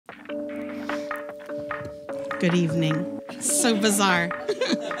Good evening. So bizarre.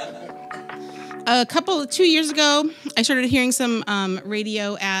 2 years ago, I started hearing some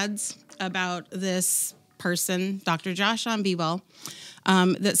radio ads about this person, Dr. Josh on Be Well,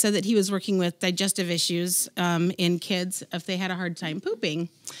 that said that he was working with digestive issues in kids if they had a hard time pooping.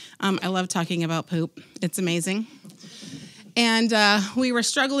 I love talking about poop. It's amazing. And we were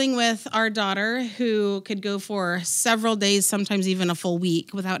struggling with our daughter, who could go for several days, sometimes even a full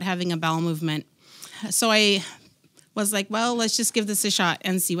week, without having a bowel movement. So I was like, well, let's just give this a shot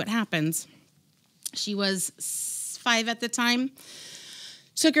and see what happens. She was 5 at the time.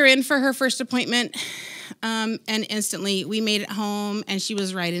 Took her in for her first appointment, and instantly we made it home, and she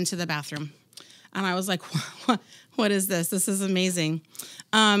was right into the bathroom. And I was like, what is this? This is amazing.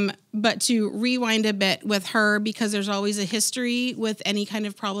 But to rewind a bit with her, because there's always a history with any kind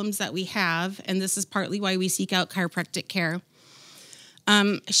of problems that we have, and this is partly why we seek out chiropractic care.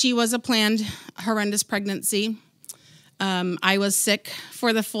 She was a planned horrendous pregnancy. I was sick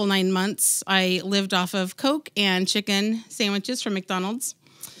for the full 9 months. I lived off of Coke and chicken sandwiches from McDonald's.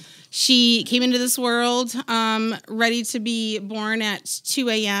 She came into this world ready to be born at 2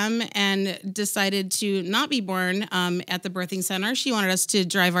 a.m. and decided to not be born at the birthing center. She wanted us to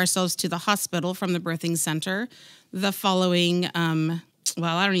drive ourselves to the hospital from the birthing center the following, I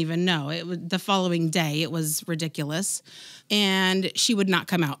don't even know. It was the following day. It was ridiculous. And she would not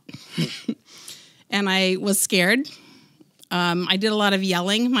come out. And I was scared. I did a lot of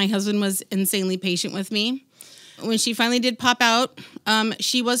yelling. My husband was insanely patient with me. When she finally did pop out,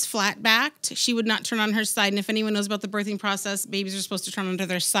 she was flat-backed. She would not turn on her side. And if anyone knows about the birthing process, babies are supposed to turn onto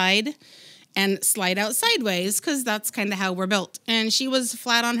their side and slide out sideways, because that's kind of how we're built. And she was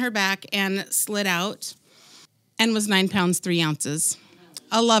flat on her back and slid out and was 9 pounds, 3 ounces.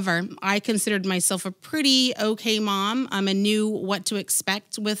 A lover. I considered myself a pretty okay mom. I knew what to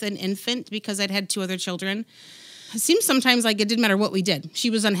expect with an infant because I'd had 2 other children. It seems sometimes like it didn't matter what we did. She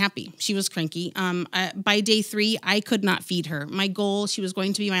was unhappy. She was cranky. By day 3, I could not feed her. My goal, she was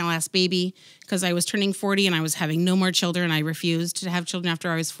going to be my last baby because I was turning 40 and I was having no more children. I refused to have children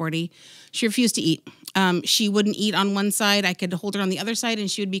after I was 40. She refused to eat. She wouldn't eat on one side. I could hold her on the other side and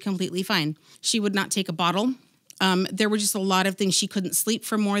she would be completely fine. She would not take a bottle. There were just a lot of things. She couldn't sleep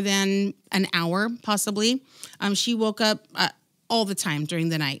for more than an hour, possibly. She woke up all the time during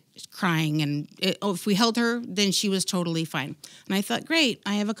the night, crying. And if we held her, then she was totally fine. And I thought, great,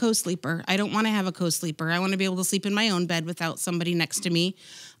 I have a co-sleeper. I don't want to have a co-sleeper. I want to be able to sleep in my own bed without somebody next to me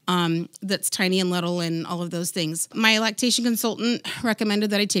that's tiny and little and all of those things. My lactation consultant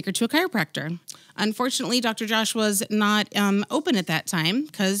recommended that I take her to a chiropractor. Unfortunately, Dr. Josh was not open at that time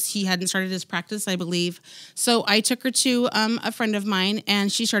because he hadn't started his practice, I believe. So I took her to a friend of mine, and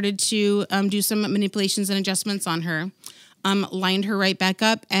she started to do some manipulations and adjustments on her. Lined her right back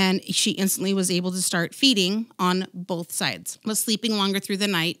up, and she instantly was able to start feeding on both sides, was sleeping longer through the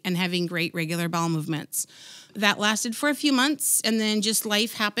night and having great regular bowel movements. That lasted for a few months, and then just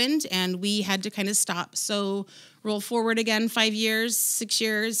life happened, and we had to kind of stop. So roll forward again 5 years, 6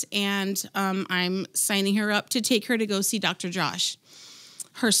 years, and I'm signing her up to take her to go see Dr. Josh.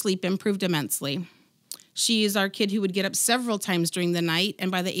 Her sleep improved immensely. She is our kid who would get up several times during the night,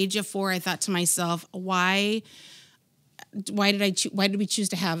 and by the age of 4, I thought to myself, why did we choose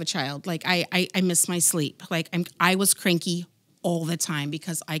to have a child? Like, I miss my sleep. Like, I was cranky all the time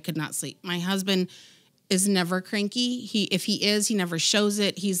because I could not sleep. My husband is never cranky. If he is, he never shows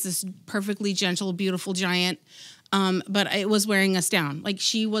it. He's this perfectly gentle, beautiful giant. But it was wearing us down. Like,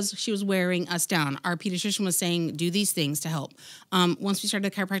 she was wearing us down. Our pediatrician was saying, do these things to help. Once we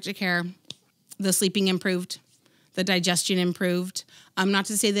started chiropractic care, the sleeping improved. The digestion improved. Not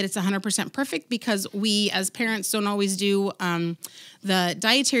to say that it's 100% perfect, because we as parents don't always do the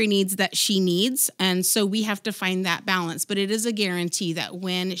dietary needs that she needs. And so we have to find that balance. But it is a guarantee that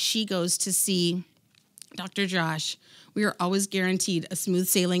when she goes to see Dr. Josh, we are always guaranteed a smooth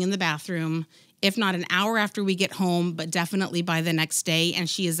sailing in the bathroom, if not an hour after we get home, but definitely by the next day. And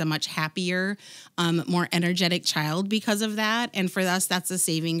she is a much happier, more energetic child because of that. And for us, that's a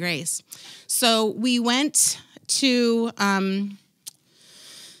saving grace. So we went to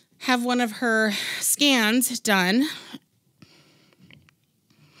have one of her scans done.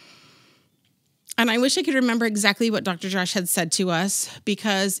 And I wish I could remember exactly what Dr. Josh had said to us,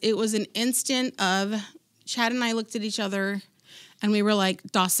 because it was an instant of Chad and I looked at each other and we were like,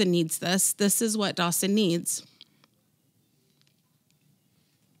 Dawson needs this. This is what Dawson needs.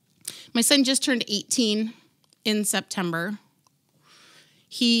 My son just turned 18 in September.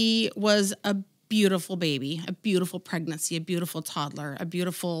 He was a beautiful baby, a beautiful pregnancy, a beautiful toddler, a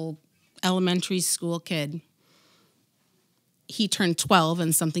beautiful elementary school kid. he turned 12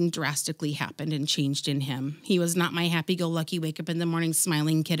 and something drastically happened and changed in him. He was not my happy-go-lucky, wake up in the morning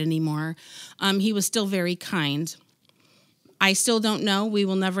smiling kid anymore. He was still very kind. I still don't know. We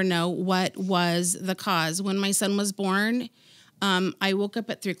will never know what was the cause. When my son was born, I woke up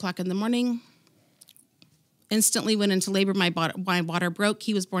at 3 o'clock in the morning, instantly went into labor. My water broke.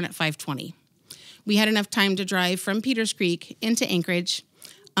 He was born at 5:20. We had enough time to drive from Peters Creek into Anchorage.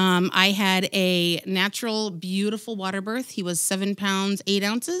 I had a natural, beautiful water birth. He was 7 pounds, 8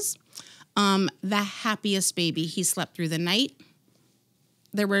 ounces. The happiest baby. He slept through the night.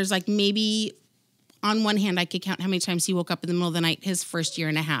 There was like maybe on one hand, I could count how many times he woke up in the middle of the night his first year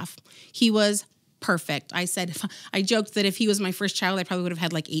and a half. He was perfect. I joked that if he was my first child, I probably would have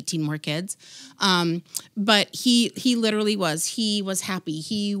had like 18 more kids. But he literally was. He was happy.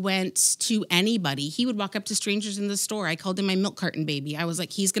 He went to anybody. He would walk up to strangers in the store. I called him my milk carton baby. I was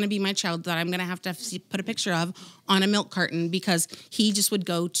like, he's going to be my child that I'm going to have to put a picture of on a milk carton, because he just would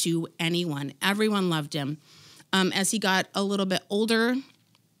go to anyone. Everyone loved him. As he got a little bit older,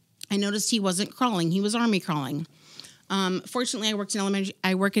 I noticed he wasn't crawling. He was army crawling. Fortunately,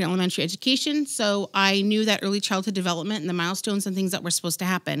 I work in elementary education, so I knew that early childhood development and the milestones and things that were supposed to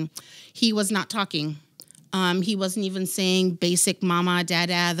happen. He was not talking. He wasn't even saying basic mama,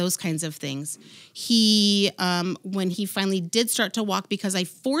 dada, those kinds of things. When he finally did start to walk, because I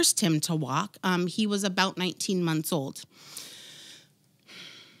forced him to walk, he was about 19 months old.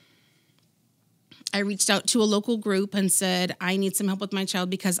 I reached out to a local group and said, I need some help with my child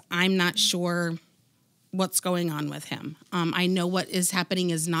because I'm not sure what's going on with him. I know what is happening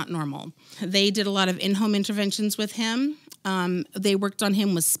is not normal. They did a lot of in-home interventions with him. They worked on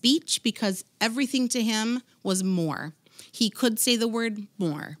him with speech, because everything to him was more. He could say the word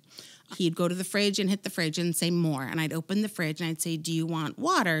more. He'd go to the fridge and hit the fridge and say more. And I'd open the fridge and I'd say, do you want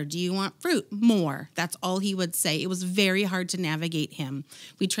water? Do you want fruit? More. That's all he would say. It was very hard to navigate him.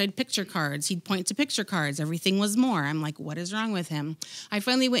 We tried picture cards. He'd point to picture cards. Everything was more. I'm like, what is wrong with him? I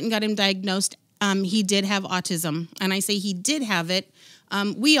finally went and got him diagnosed. He did have autism. And I say he did have it.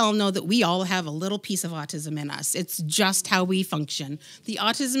 We all know that we all have a little piece of autism in us. It's just how we function. The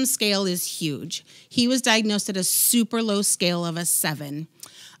autism scale is huge. He was diagnosed at a super low scale of a 7,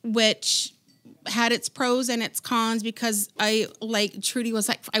 which had its pros and its cons, because Trudy was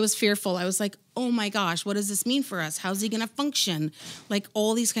like, I was fearful. I was like, oh my gosh, what does this mean for us? How's he going to function? Like,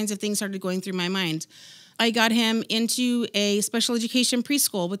 all these kinds of things started going through my mind. I got him into a special education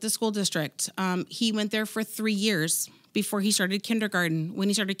preschool with the school district. He went there for 3 years before he started kindergarten. When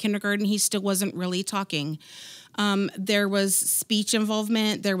he started kindergarten, he still wasn't really talking. There was speech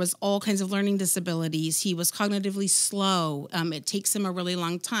involvement. There was all kinds of learning disabilities. He was cognitively slow. It takes him a really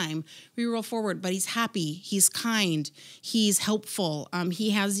long time. We roll forward, but he's happy. He's kind. He's helpful.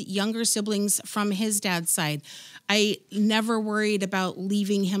 He has younger siblings from his dad's side. I never worried about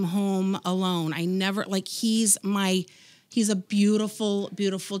leaving him home alone. He's a beautiful,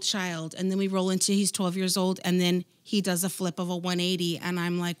 beautiful child. And then we roll into he's 12 years old, and then he does a flip of a 180. And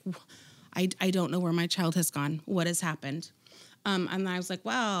I'm like, I don't know where my child has gone. What has happened? And I was like,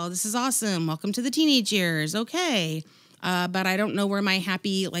 wow, this is awesome. Welcome to the teenage years. Okay. But I don't know where my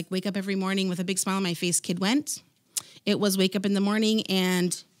happy, wake up every morning with a big smile on my face kid went. It was wake up in the morning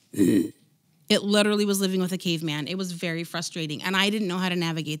and it literally was living with a caveman. It was very frustrating. And I didn't know how to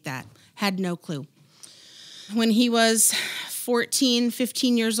navigate that. Had no clue. When he was 14,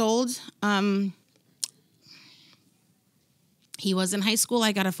 15 years old, he was in high school.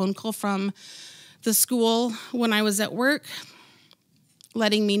 I got a phone call from the school when I was at work,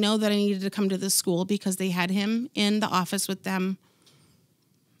 letting me know that I needed to come to the school because they had him in the office with them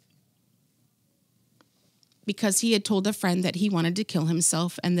because he had told a friend that he wanted to kill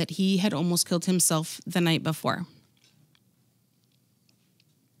himself and that he had almost killed himself the night before.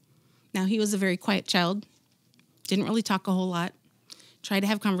 Now, he was a very quiet child, didn't really talk a whole lot. Tried to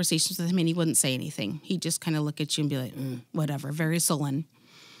have conversations with him and he wouldn't say anything. He'd just kind of look at you and be like, whatever, very sullen.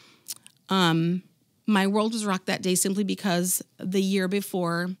 My world was rocked that day simply because the year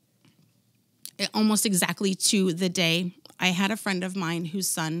before, almost exactly to the day, I had a friend of mine whose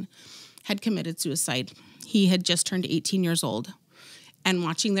son had committed suicide. He had just turned 18 years old. And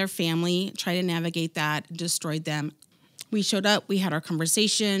watching their family try to navigate that destroyed them. We showed up, we had our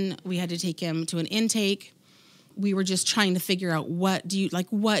conversation, we had to take him to an intake. We were just trying to figure out what do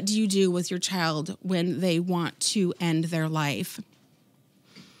you do with your child when they want to end their life?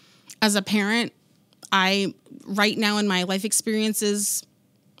 As a parent, right now in my life experiences,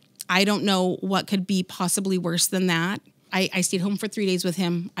 I don't know what could be possibly worse than that. I stayed home for 3 days with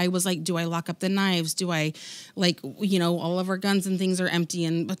him. I was like, do I lock up the knives? Do I, all of our guns and things are empty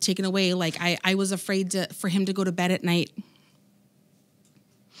and taken away. I was afraid for him to go to bed at night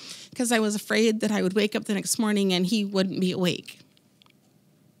because I was afraid that I would wake up the next morning and he wouldn't be awake.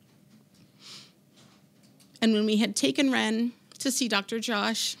 And when we had taken Ren to see Dr.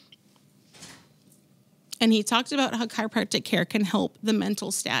 Josh, and he talked about how chiropractic care can help the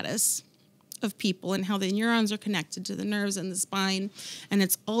mental status of people and how the neurons are connected to the nerves and the spine, and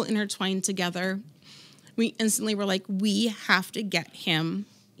it's all intertwined together, we instantly were like, we have to get him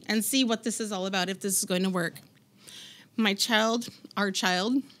and see what this is all about, if this is going to work. Our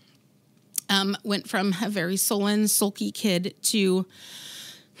child, went from a very sullen, sulky kid to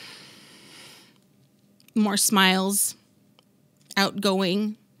more smiles,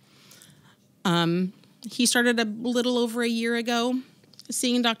 outgoing. He started a little over a year ago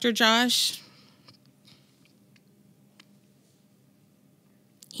seeing Dr. Josh.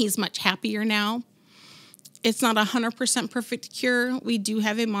 He's much happier now. It's not 100% perfect cure. We do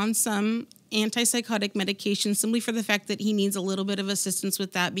have him on some antipsychotic medication simply for the fact that he needs a little bit of assistance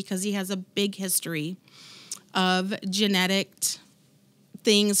with that because he has a big history of genetic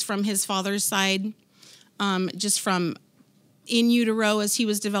things from his father's side, just from in utero as he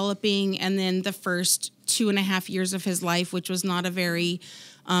was developing, and then the first 2.5 years of his life, which was not a very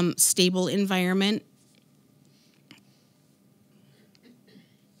stable environment.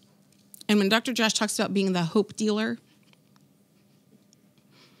 And when Dr. Josh talks about being the hope dealer,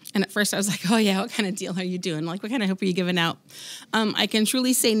 and at first I was like, oh yeah, what kind of deal are you doing? Like, what kind of hope are you giving out? I can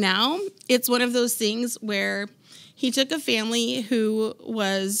truly say now it's one of those things where he took a family who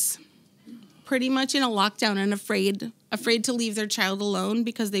was pretty much in a lockdown and afraid to leave their child alone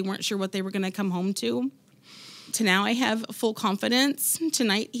because they weren't sure what they were going to come home to now I have full confidence.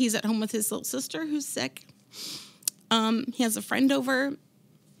 Tonight he's at home with his little sister who's sick. He has a friend over.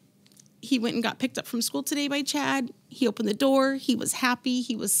 He went and got picked up from school today by Chad. He opened the door. He was happy.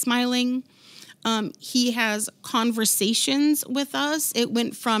 He was smiling. He has conversations with us. It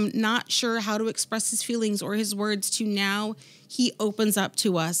went from not sure how to express his feelings or his words to now he opens up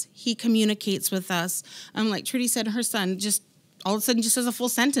to us. He communicates with us. Like Trudy said, her son just all of a sudden just says a full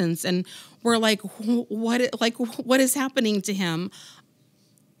sentence. And we're like, what is happening to him?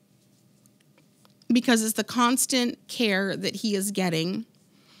 Because it's the constant care that he is getting.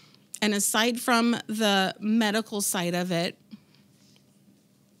 And aside from the medical side of it,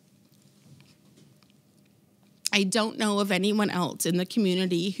 I don't know of anyone else in the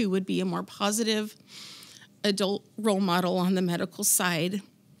community who would be a more positive adult role model on the medical side.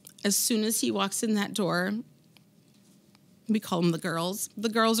 As soon as he walks in that door, we call them the girls. The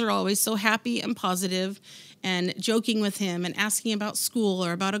girls are always so happy and positive and joking with him and asking about school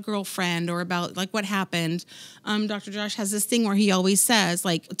or about a girlfriend or about like what happened. Dr. Josh has this thing where he always says,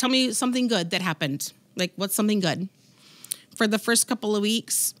 like, tell me something good that happened. Like, what's something good? For the first couple of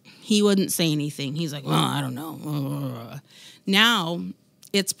weeks, he wouldn't say anything. He's like, well, I don't know. Now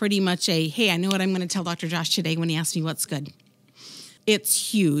it's pretty much a, hey, I know what I'm going to tell Dr. Josh today when he asks me what's good.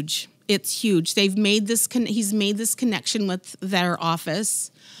 It's huge. It's huge. He's made this connection with their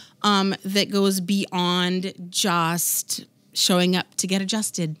office that goes beyond just showing up to get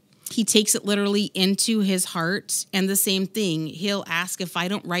adjusted. He takes it literally into his heart. And the same thing, he'll ask if I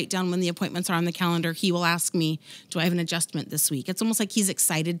don't write down when the appointments are on the calendar, he will ask me, do I have an adjustment this week? It's almost like he's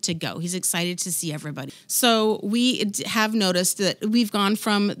excited to go. He's excited to see everybody. So we have noticed that we've gone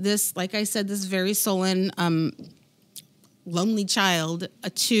from this, like I said, this very sullen, lonely child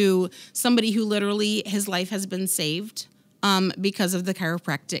to somebody who literally his life has been saved because of the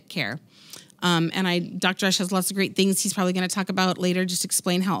chiropractic care. Dr. Josh has lots of great things he's probably going to talk about later, just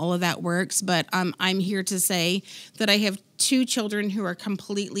explain how all of that works. But I'm here to say that I have 2 children who are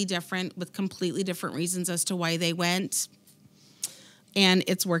completely different with completely different reasons as to why they went. And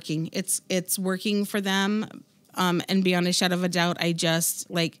it's working. It's working for them. And beyond a shadow of a doubt,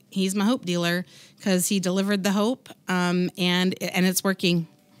 he's my hope dealer because he delivered the hope and it's working.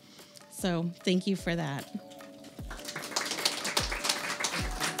 So thank you for that.